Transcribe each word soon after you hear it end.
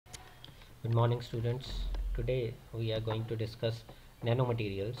Good morning, students. Today we are going to discuss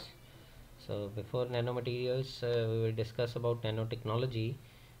nanomaterials. So before nanomaterials, we will discuss about nanotechnology.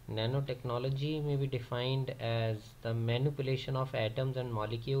 Nanotechnology may be defined as the manipulation of atoms and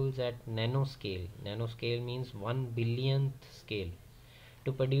molecules at nanoscale. Nanoscale means 1 billionth scale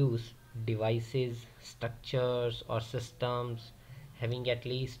to produce devices, structures, or systems having at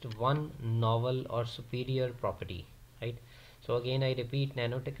least one novel or superior property, right? So again I repeat,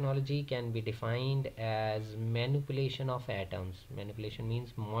 nanotechnology can be defined as manipulation of atoms. Manipulation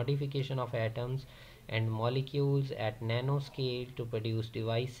means modification of atoms and molecules at nanoscale to produce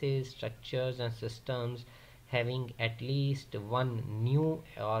devices, structures, and systems having at least one new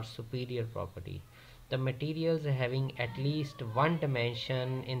or superior property. The materials having at least one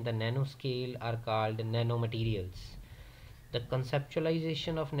dimension in the nanoscale are called nanomaterials. The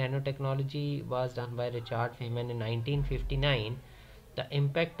conceptualization of nanotechnology was done by Richard Feynman in 1959. The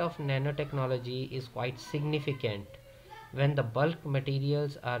impact of nanotechnology is quite significant. When the bulk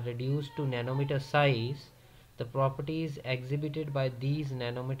materials are reduced to nanometer size, the properties exhibited by these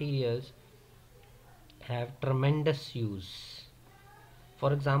nanomaterials have tremendous use.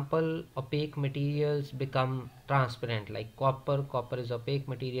 For example, opaque materials become transparent, like copper. Copper is opaque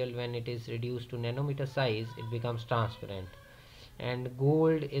material. When it is reduced to nanometer size, it becomes transparent. And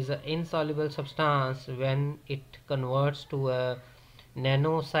gold is an insoluble substance. When it converts to a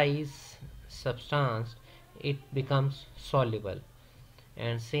nano size substance, it becomes soluble.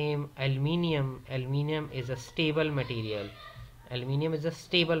 And same aluminium is a stable material. Aluminium is a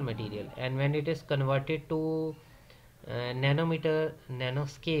stable material, and when it is converted to nanometer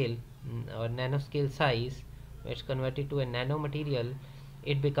nanoscale or nanoscale size, it's converted to a nanomaterial,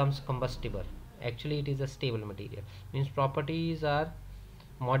 it becomes combustible. Actually it is a stable material, means properties are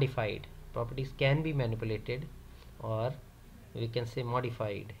modified, properties can be manipulated, or we can say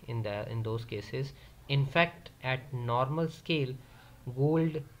modified in those cases. In fact, at normal scale,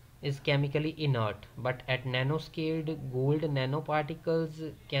 gold is chemically inert, but at nanoscaled gold,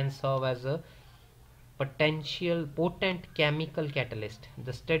 nanoparticles can serve as a potent chemical catalyst.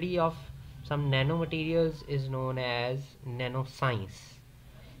 The study of some nanomaterials is known as nanoscience,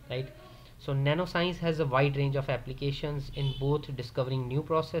 right? So nanoscience has a wide range of applications in both discovering new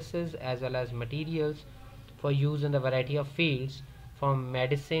processes as well as materials for use in a variety of fields, from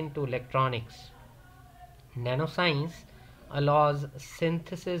medicine to electronics. Nanoscience allows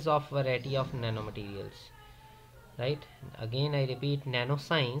synthesis of variety of nanomaterials, right? Again I repeat,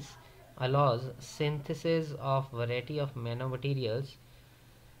 nanoscience allows synthesis of variety of nanomaterials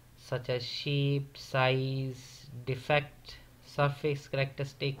such as shape, size, defect, surface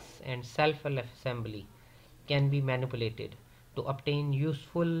characteristics, and self assembly can be manipulated to obtain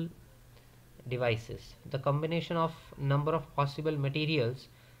useful devices. The combination of number of possible materials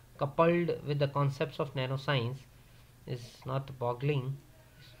coupled with the concepts of nanoscience is not boggling,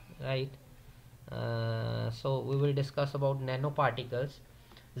 right? So we will discuss about nanoparticles: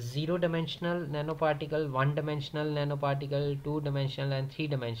 zero dimensional nanoparticle, one dimensional nanoparticle, two dimensional and three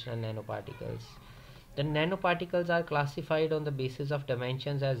dimensional nanoparticles. The nanoparticles are classified on the basis of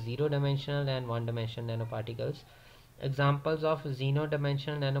dimensions as zero dimensional and one dimensional nanoparticles. Examples of zero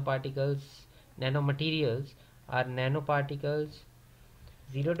dimensional nanomaterials are nanoparticles.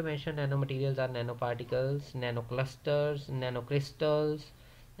 Zero dimensional nanomaterials are nanoparticles, nanoclusters, nanocrystals,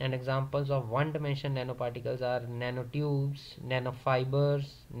 and examples of one dimensional nanoparticles are nanotubes,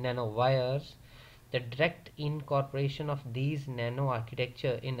 nanofibers, nanowires. The direct incorporation of these nano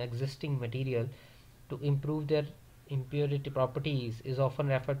architecture in existing material to improve their impurity properties is often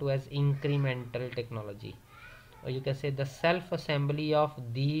referred to as incremental technology. Or you can say the self assembly of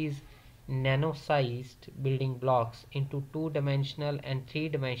these nano sized building blocks into two-dimensional and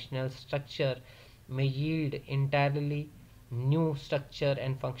three-dimensional structure may yield entirely new structure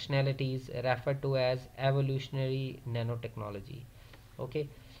and functionalities referred to as evolutionary nanotechnology. Okay,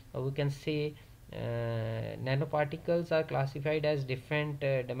 we can say nanoparticles are classified as different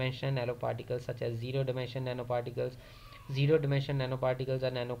dimensional nanoparticles, such as zero dimension nanoparticles. Zero dimension nanoparticles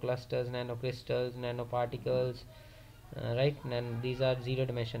are nanoclusters, nanocrystals, nanoparticles, right? And these are zero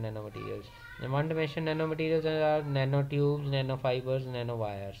dimension nanomaterials. And one dimension nanomaterials are nanotubes, nanofibers,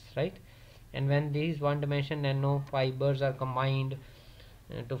 nanowires, right? And when these one dimension nanofibers are combined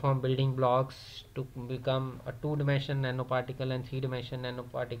to form building blocks to become a two dimension nanoparticle and three dimension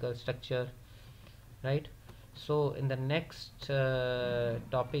nanoparticle structure, right? So in the next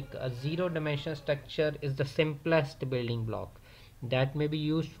topic, a zero dimension structure is the simplest building block that may be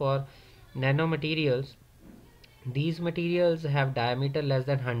used for nanomaterials. These materials have diameter less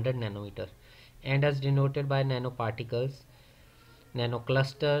than 100 nanometer and as denoted by nanoparticles.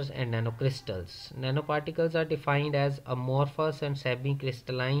 nanoclusters and nanocrystals. Nanoparticles are defined as amorphous and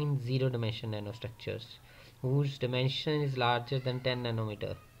semi-crystalline zero-dimension nanostructures whose dimension is larger than 10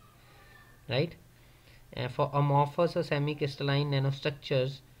 nanometer, right? And for amorphous or semi-crystalline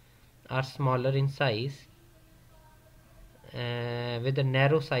nanostructures are smaller in size with a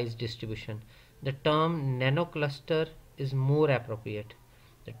narrow size distribution. The term nanocluster is more appropriate.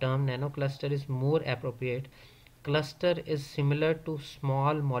 The term nanocluster is more appropriate. Cluster is similar to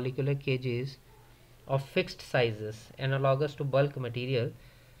small molecular cages of fixed sizes, analogous to bulk material,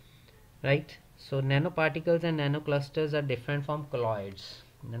 right? So nanoparticles and nanoclusters are different from colloids.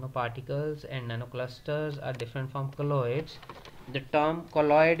 Nanoparticles and nanoclusters are different from colloids. The term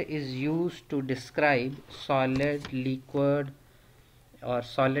colloid is used to describe solid, liquid, or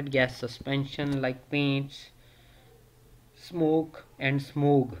solid gas suspension like paints, smoke, and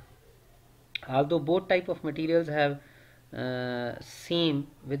smog. Although both type of materials have same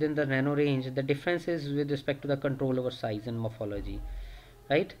within the nano range, the difference is with respect to the control over size and morphology,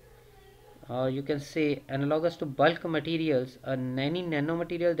 right? Or you can say analogous to bulk materials, any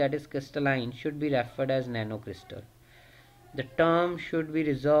nanomaterial that is crystalline should be referred as nanocrystal. The term should be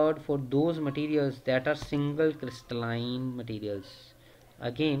reserved for those materials that are single crystalline materials.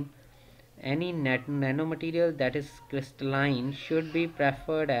 Again, any nanomaterial that is crystalline should be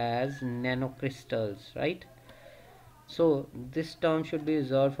preferred as nanocrystals, right? So this term should be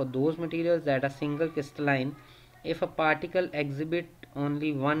reserved for those materials that are single crystalline. If a particle exhibit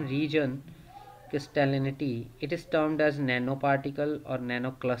only one region crystallinity, it is termed as nanoparticle or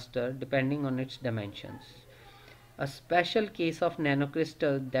nanocluster depending on its dimensions. A special case of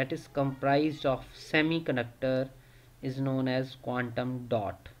nanocrystal that is comprised of semiconductor is known as quantum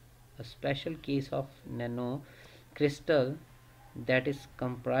dot. A special case of nanocrystal that is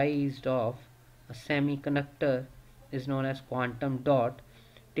comprised of a semiconductor is known as quantum dot.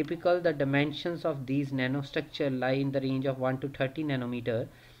 Typical the dimensions of these nanostructure lie in the range of 1 to 30 nanometer.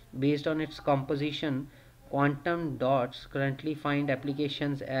 Based on its composition, quantum dots currently find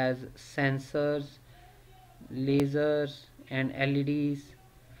applications as sensors, lasers, and LEDs.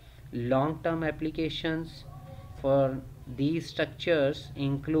 Long-term applications for these structures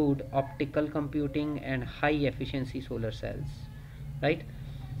include optical computing and high efficiency solar cells, right?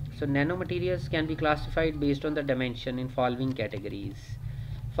 So nanomaterials can be classified based on the dimension in following categories.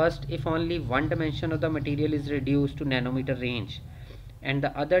 First, if only one dimension of the material is reduced to nanometer range and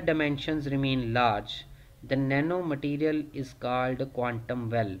the other dimensions remain large, the nanomaterial is called quantum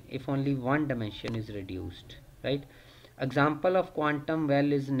well if only one dimension is reduced, right? Example of quantum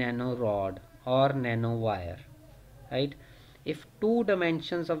well is nanorod or nanowire, right? If two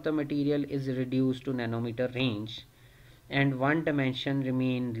dimensions of the material is reduced to nanometer range and one dimension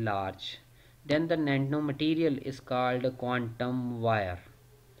remain large, then the nanomaterial is called quantum wire,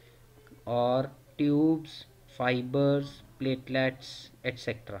 or tubes, fibers, platelets,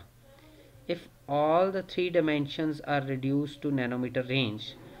 etc. If all the three dimensions are reduced to nanometer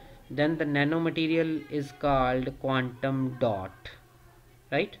range, then the nanomaterial is called quantum dot,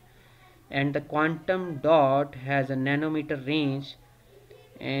 right? And the quantum dot has a nanometer range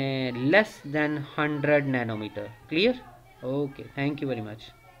less than 100 nanometer. Clear? Okay, thank you very much.